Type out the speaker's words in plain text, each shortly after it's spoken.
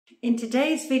In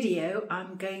today's video,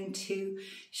 I'm going to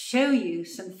show you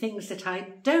some things that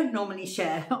I don't normally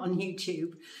share on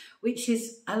YouTube, which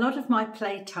is a lot of my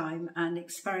playtime and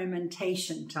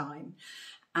experimentation time.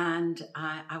 And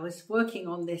I was working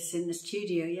on this in the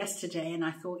studio yesterday, and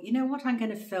I thought, you know what, I'm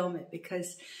going to film it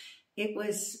because it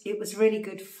was really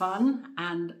good fun,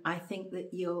 and I think that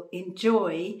you'll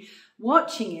enjoy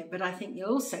watching it, but I think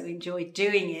you'll also enjoy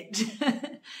doing it.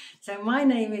 So my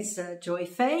name is Joy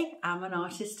Fay. I'm an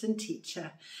artist and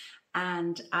teacher,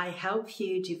 and I help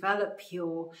you develop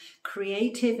your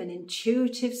creative and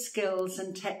intuitive skills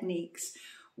and techniques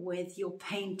with your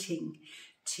painting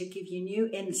to give you new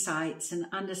insights and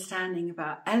understanding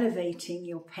about elevating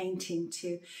your painting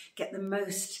to get the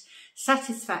most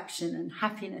satisfaction and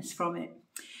happiness from it.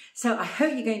 So I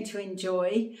hope you're going to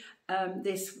enjoy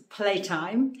this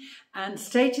playtime and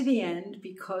stay to the end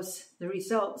because the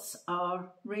results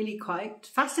are really quite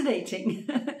fascinating.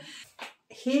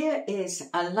 Here is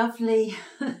a lovely,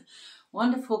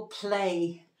 wonderful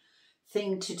play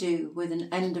thing to do with an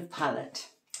end of palette.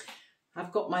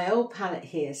 I've got my old palette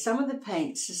here. Some of the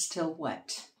paints are still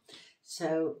wet,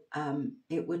 so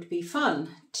it would be fun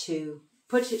to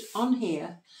put it on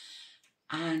here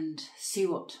and see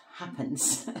what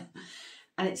happens.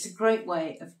 And it's a great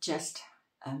way of just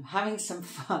having some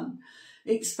fun,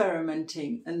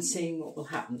 experimenting and seeing what will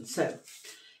happen. So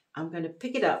I'm going to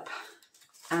pick it up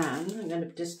and I'm going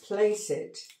to just place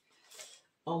it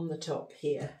on the top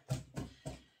here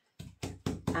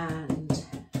and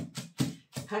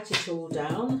pat it all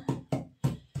down.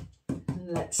 And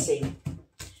let's see.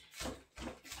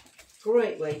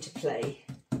 Great way to play.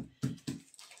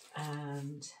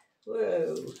 And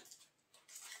whoa,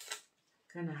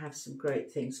 gonna have some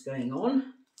great things going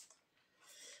on.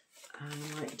 I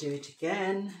might do it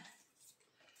again.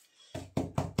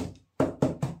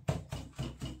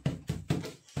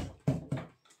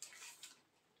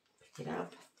 Pick it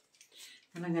up.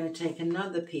 And I'm going to take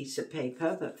another piece of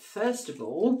paper, but first of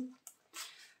all,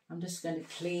 I'm just going to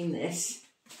clean this,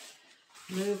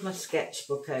 move my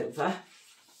sketchbook over,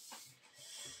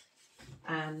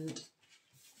 and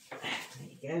there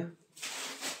you go.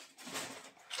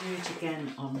 Do it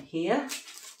again on here.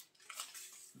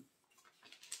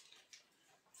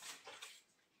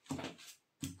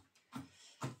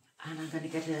 And I'm going to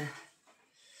get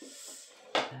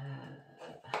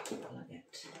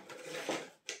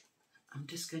I'm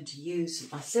just going to use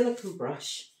my silicone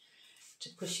brush to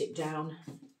push it down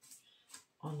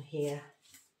on here,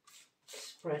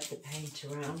 spread the paint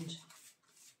around.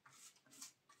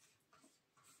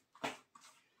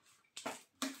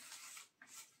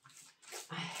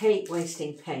 I hate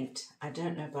wasting paint. I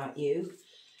don't know about you,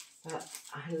 but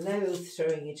I loathe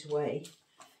throwing it away.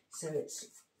 So it's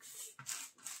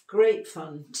great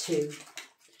fun to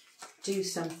do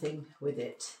something with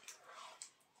it.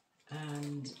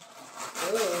 And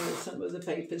oh, some of the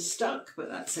paper's stuck, but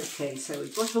that's okay. So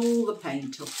we've got all the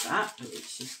paint off that,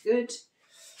 which is good.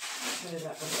 Throw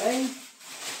that away.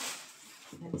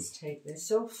 Let's take this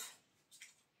off.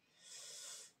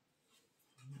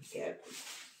 There we go.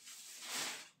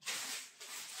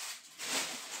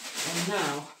 And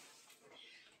now,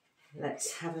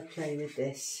 let's have a play with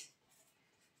this.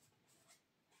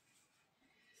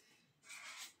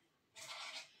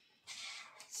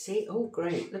 See, oh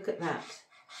great, look at that.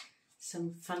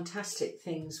 Some fantastic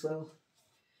things will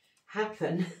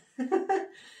happen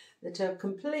that are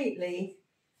completely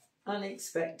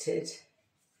unexpected.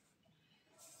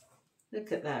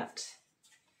 Look at that.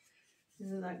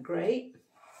 Isn't that great?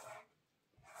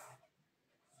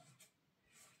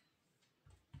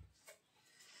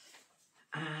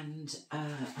 And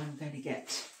I'm going to get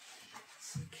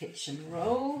some kitchen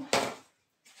roll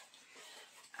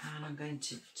and I'm going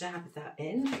to dab that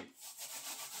in.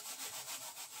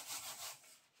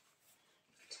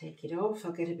 Take it off,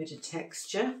 I'll get a bit of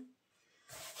texture.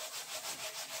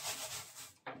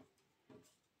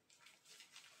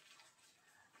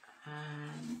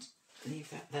 And leave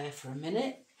that there for a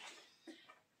minute.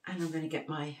 And I'm going to get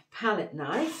my palette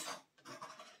knife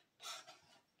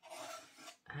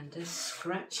and just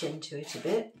scratch into it a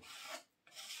bit.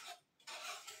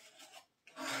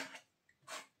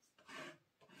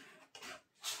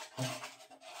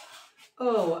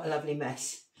 Oh, what a lovely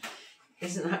mess.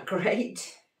 Isn't that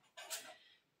great?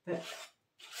 But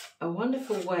a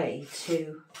wonderful way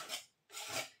to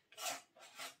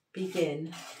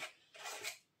begin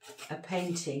a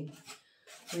painting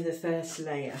with a first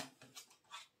layer.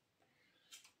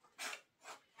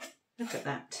 Look at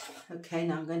that. Okay,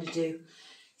 now I'm going to do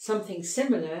something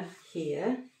similar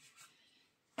here,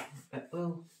 but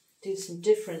we'll do some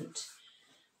different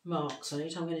marks on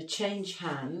it. I'm going to change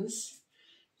hands.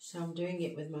 So I'm doing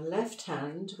it with my left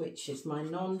hand, which is my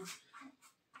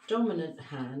non-dominant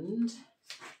hand.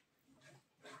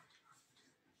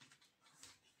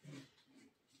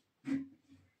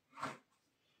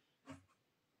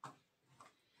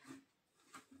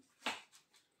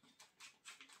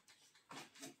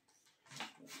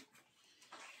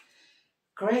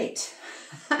 Great.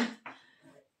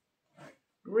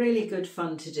 Really good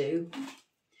fun to do.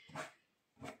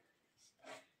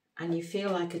 And you feel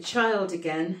like a child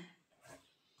again,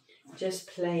 just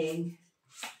playing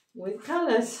with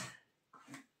colours.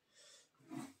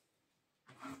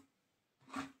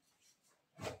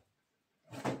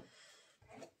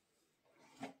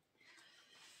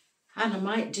 And I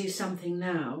might do something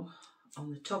now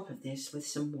on the top of this with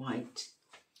some white.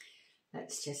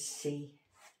 Let's just see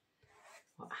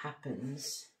what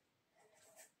happens.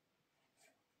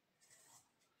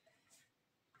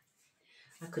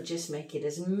 I could just make it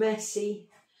as messy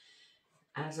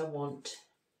as I want,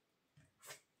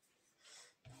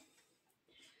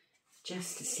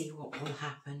 just to see what will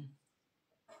happen.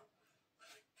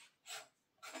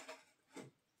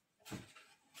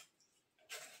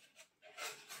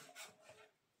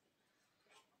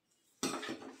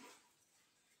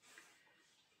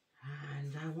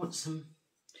 And I want some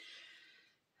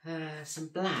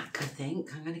black, I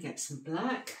think. I'm going to get some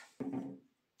black.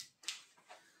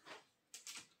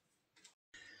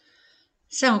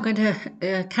 So I'm going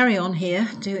to carry on here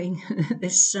doing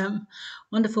this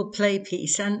wonderful play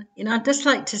piece. And, I'd just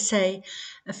like to say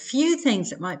a few things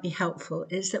that might be helpful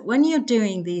is that when you're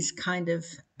doing these kind of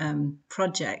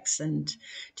projects and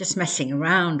just messing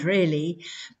around really,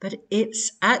 but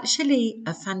it's actually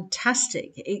a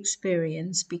fantastic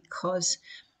experience because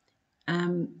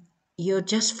you're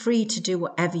just free to do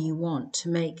whatever you want, to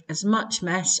make as much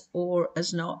mess or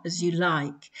as not as you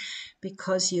like,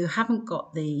 because you haven't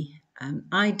got the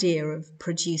idea of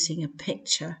producing a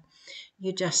picture.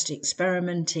 You're just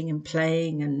experimenting and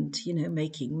playing and,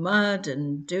 making mud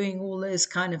and doing all those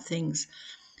kind of things.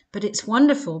 But it's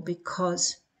wonderful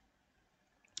because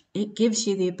it gives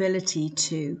you the ability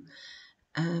to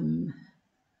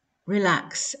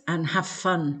relax and have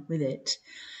fun with it.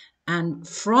 And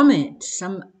from it,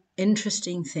 some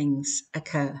interesting things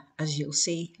occur, as you'll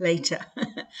see later.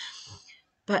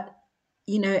 But,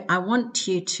 I want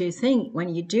you to think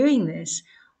when you're doing this,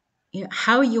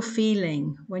 how you're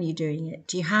feeling when you're doing it.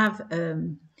 Do you have, a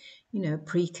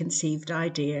preconceived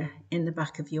idea in the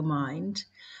back of your mind?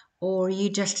 Or are you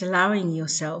just allowing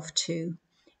yourself to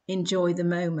enjoy the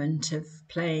moment of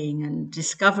playing and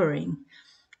discovering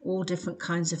all different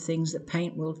kinds of things that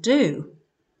paint will do?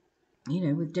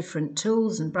 With different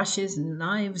tools and brushes and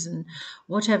knives and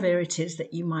whatever it is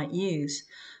that you might use.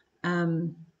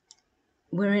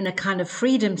 We're in a kind of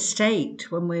freedom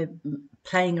state when we're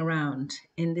playing around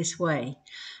in this way.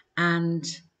 And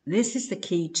this is the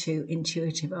key to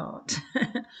intuitive art.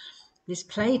 This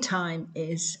playtime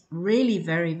is really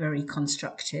very, very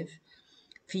constructive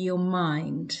for your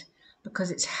mind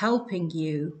because it's helping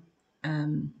you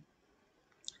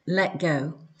let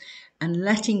go. And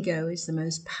letting go is the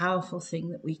most powerful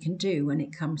thing that we can do when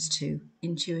it comes to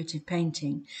intuitive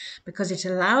painting, because it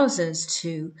allows us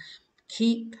to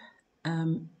keep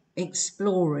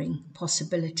exploring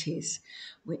possibilities,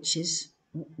 which is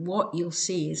what you'll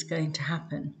see is going to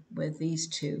happen with these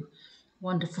two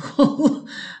wonderful,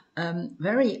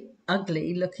 very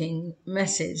ugly looking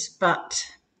messes. But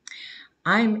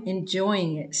I'm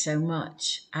enjoying it so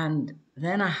much, and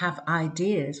then I have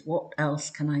ideas. What else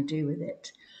can I do with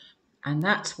it? And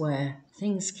that's where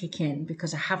things kick in,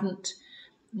 because I haven't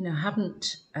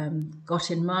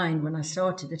got in mind when I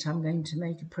started that I'm going to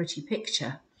make a pretty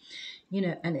picture,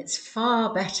 and it's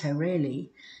far better really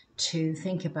to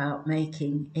think about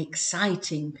making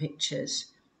exciting pictures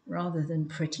rather than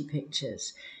pretty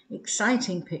pictures.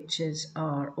 Exciting pictures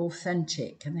are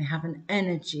authentic and they have an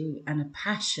energy and a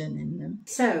passion in them.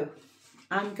 So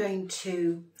I'm going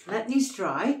to let these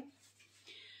dry.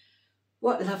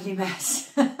 What a lovely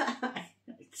mess.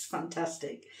 It's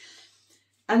fantastic.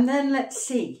 And then let's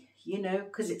see,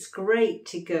 because it's great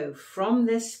to go from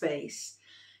this space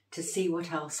to see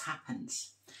what else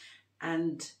happens.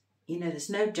 And, there's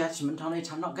no judgment on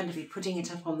it. I'm not going to be putting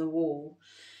it up on the wall,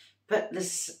 but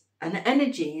there's an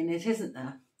energy in it, isn't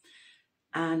there?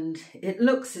 And it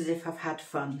looks as if I've had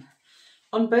fun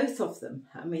on both of them.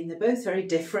 I mean, they're both very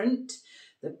different.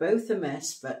 They're both a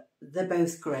mess, but they're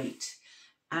both great.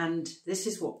 And this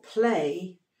is what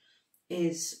play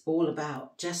is all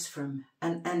about, just from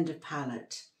an end of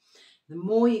palette. The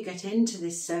more you get into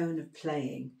this zone of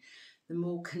playing, the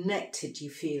more connected you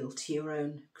feel to your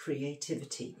own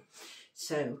creativity.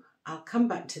 So I'll come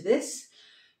back to this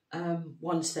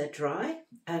once they're dry,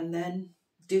 and then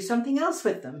do something else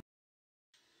with them.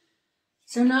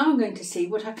 So now I'm going to see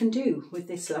what I can do with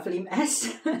this lovely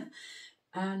mess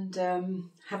and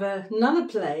have another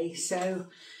play. So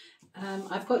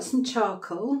I've got some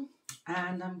charcoal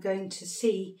and I'm going to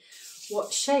see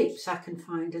what shapes I can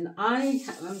find, and I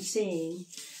am seeing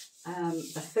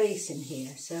a face in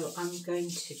here, so I'm going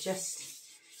to just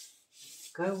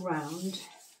go round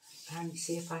and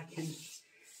see if I can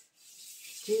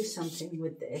do something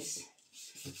with this.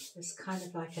 There's kind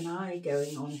of like an eye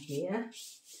going on here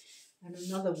and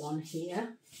another one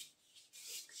here,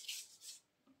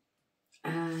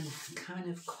 and I'm kind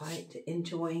of quite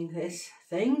enjoying this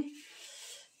thing.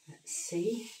 Let's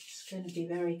see, it's going to be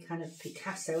very kind of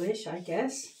Picasso-ish, I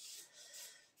guess.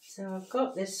 So I've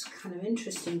got this kind of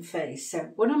interesting face.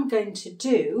 So what I'm going to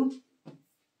do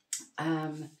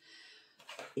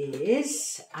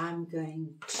is I'm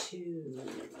going to,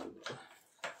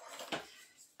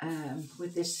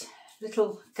 with this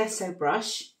little gesso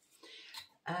brush,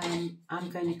 I'm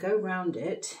going to go round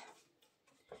it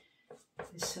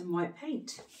with some white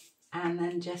paint and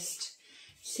then just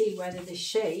see whether the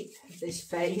shape of this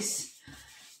face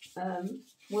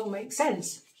will make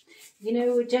sense. You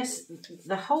know, just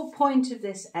the whole point of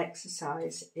this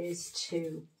exercise is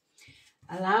to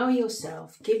allow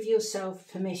yourself, give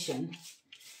yourself permission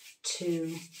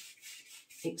to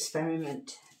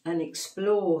experiment and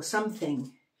explore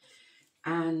something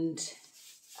and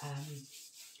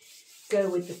go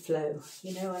with the flow,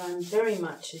 you know. And I'm very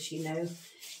much, as you know,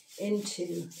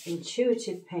 into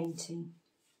intuitive painting,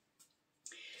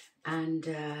 and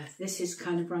this is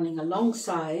kind of running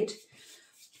alongside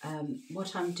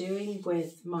what I'm doing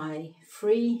with my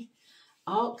free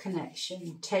Art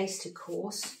Connection taster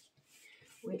course,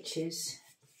 which is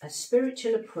a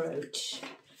spiritual approach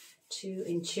to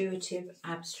intuitive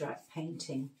abstract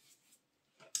painting.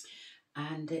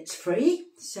 And it's free,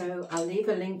 so I'll leave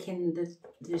a link in the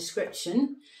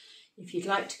description. If you'd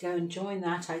like to go and join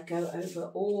that, I go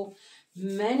over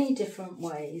many different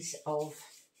ways of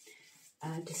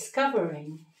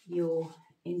discovering your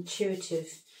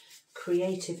intuitive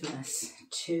creativeness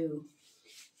to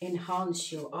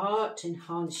enhance your art,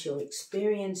 enhance your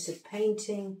experience of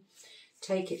painting,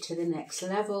 take it to the next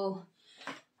level,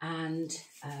 and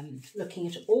looking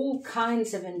at all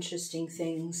kinds of interesting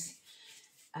things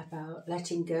about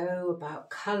letting go, about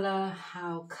colour,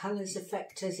 how colours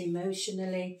affect us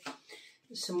emotionally.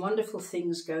 There's some wonderful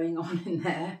things going on in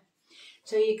there.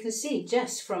 So you can see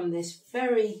just from this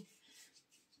very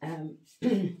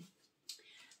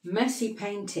messy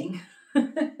painting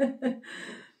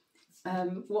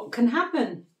what can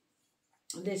happen,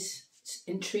 this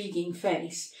intriguing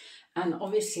face. And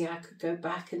obviously I could go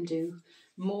back and do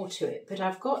more to it, but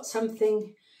I've got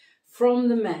something from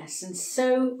the mess. And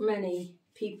so many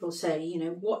people say, you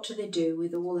know, what do they do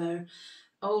with all their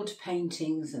old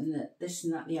paintings and this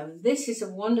and that and the other. This is a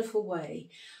wonderful way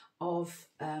of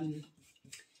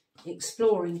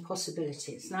exploring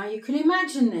possibilities. Now you can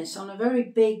imagine this on a very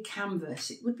big canvas.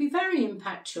 It would be very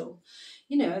impactful.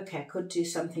 You know, okay, I could do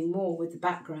something more with the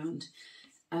background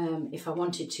if I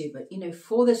wanted to, but you know,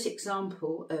 for this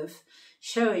example of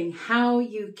showing how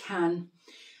you can,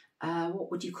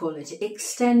 what would you call it,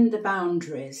 extend the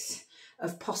boundaries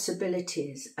of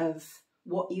possibilities of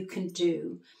what you can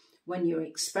do when you're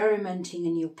experimenting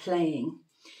and you're playing.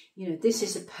 You know, this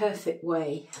is a perfect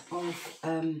way of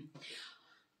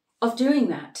doing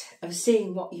that, of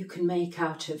seeing what you can make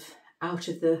out of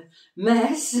the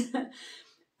mess.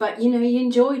 But you know, you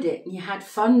enjoyed it and you had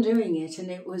fun doing it,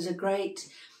 and it was a great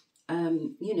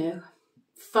you know,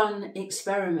 fun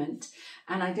experiment.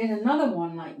 And I did another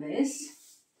one like this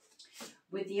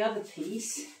with the other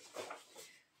piece,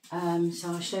 so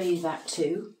I'll show you that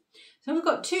too. So we've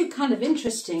got two kind of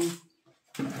interesting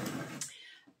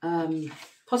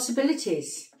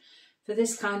possibilities for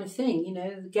this kind of thing. You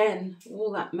know, again,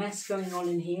 all that mess going on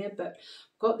in here, but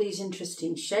I've got these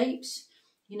interesting shapes.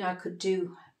 You know, I could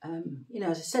do, you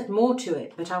know, as I said, more to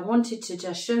it, but I wanted to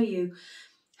just show you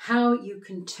how you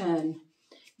can turn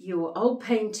your old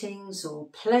paintings or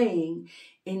playing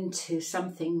into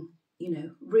something, you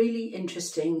know, really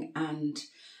interesting and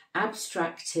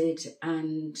abstracted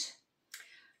and,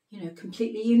 you know,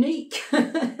 completely unique.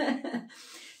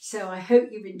 So I hope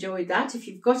you've enjoyed that. If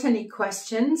you've got any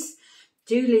questions,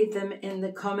 do leave them in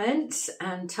the comments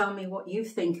and tell me what you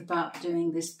think about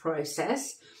doing this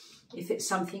process, if it's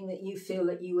something that you feel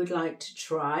that you would like to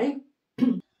try.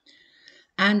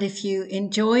 And if you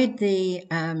enjoyed the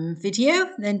video,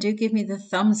 then do give me the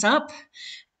thumbs up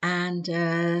and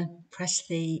press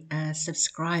the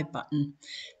subscribe button.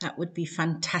 That would be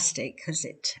fantastic, because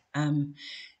it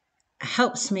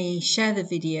helps me share the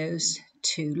videos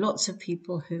to lots of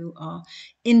people who are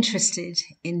interested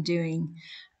in doing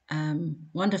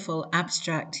wonderful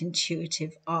abstract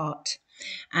intuitive art.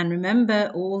 And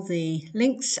remember, all the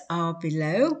links are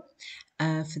below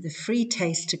for the free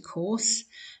taster course,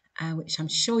 which I'm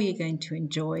sure you're going to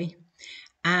enjoy.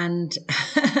 And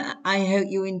I hope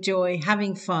you enjoy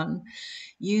having fun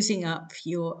using up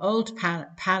your old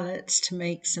palettes to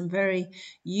make some very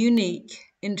unique,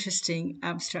 interesting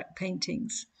abstract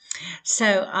paintings.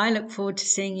 So I look forward to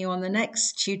seeing you on the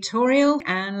next tutorial,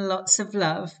 and lots of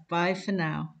love. Bye for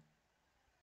now.